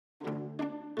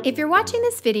If you're watching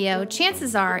this video,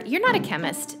 chances are you're not a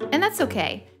chemist, and that's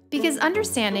okay, because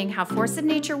understanding how force of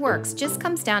nature works just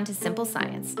comes down to simple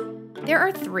science. There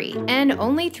are 3, and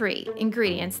only 3,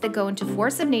 ingredients that go into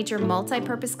force of nature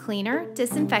multi-purpose cleaner,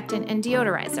 disinfectant, and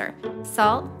deodorizer: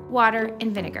 salt, water,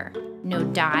 and vinegar. No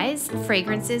dyes,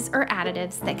 fragrances, or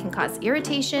additives that can cause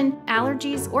irritation,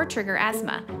 allergies, or trigger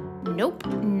asthma. Nope,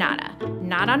 nada.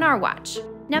 Not on our watch.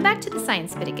 Now back to the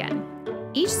science bit again.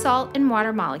 Each salt and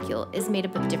water molecule is made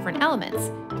up of different elements.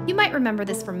 You might remember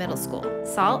this from middle school.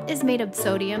 Salt is made of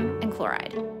sodium and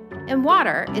chloride. And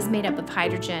water is made up of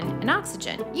hydrogen and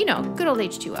oxygen. You know, good old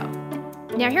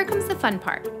H2O. Now here comes the fun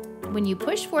part. When you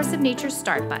push force of nature's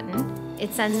start button,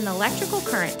 it sends an electrical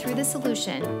current through the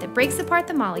solution that breaks apart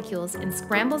the molecules and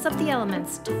scrambles up the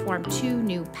elements to form 2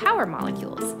 new power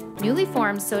molecules. Newly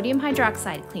formed sodium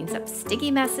hydroxide cleans up sticky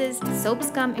messes, soap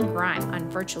scum, and grime on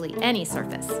virtually any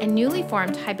surface. And newly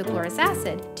formed hypochlorous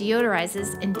acid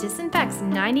deodorizes and disinfects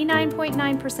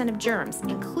 99.9% of germs,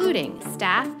 including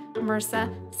staph,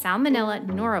 MRSA, salmonella,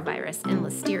 norovirus, and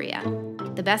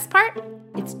listeria. The best part?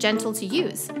 It's gentle to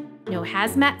use. No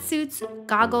hazmat suits,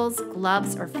 goggles,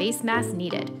 gloves, or face masks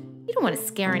needed. You don't want to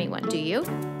scare anyone, do you?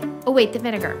 Oh wait, the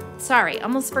vinegar. Sorry,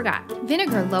 almost forgot.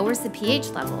 Vinegar lowers the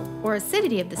pH level, or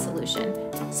acidity of the solution,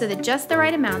 so that just the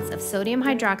right amounts of sodium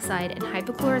hydroxide and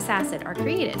hypochlorous acid are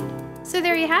created. So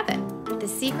there you have it. The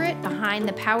secret behind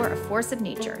the power of force of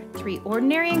nature. 3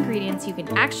 ordinary ingredients you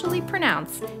can actually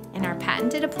pronounce, and our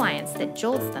patented appliance that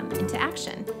jolts them into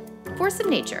action. Force of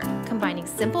nature, combining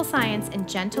simple science and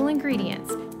gentle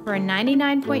ingredients for a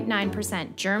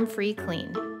 99.9% germ-free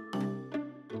clean.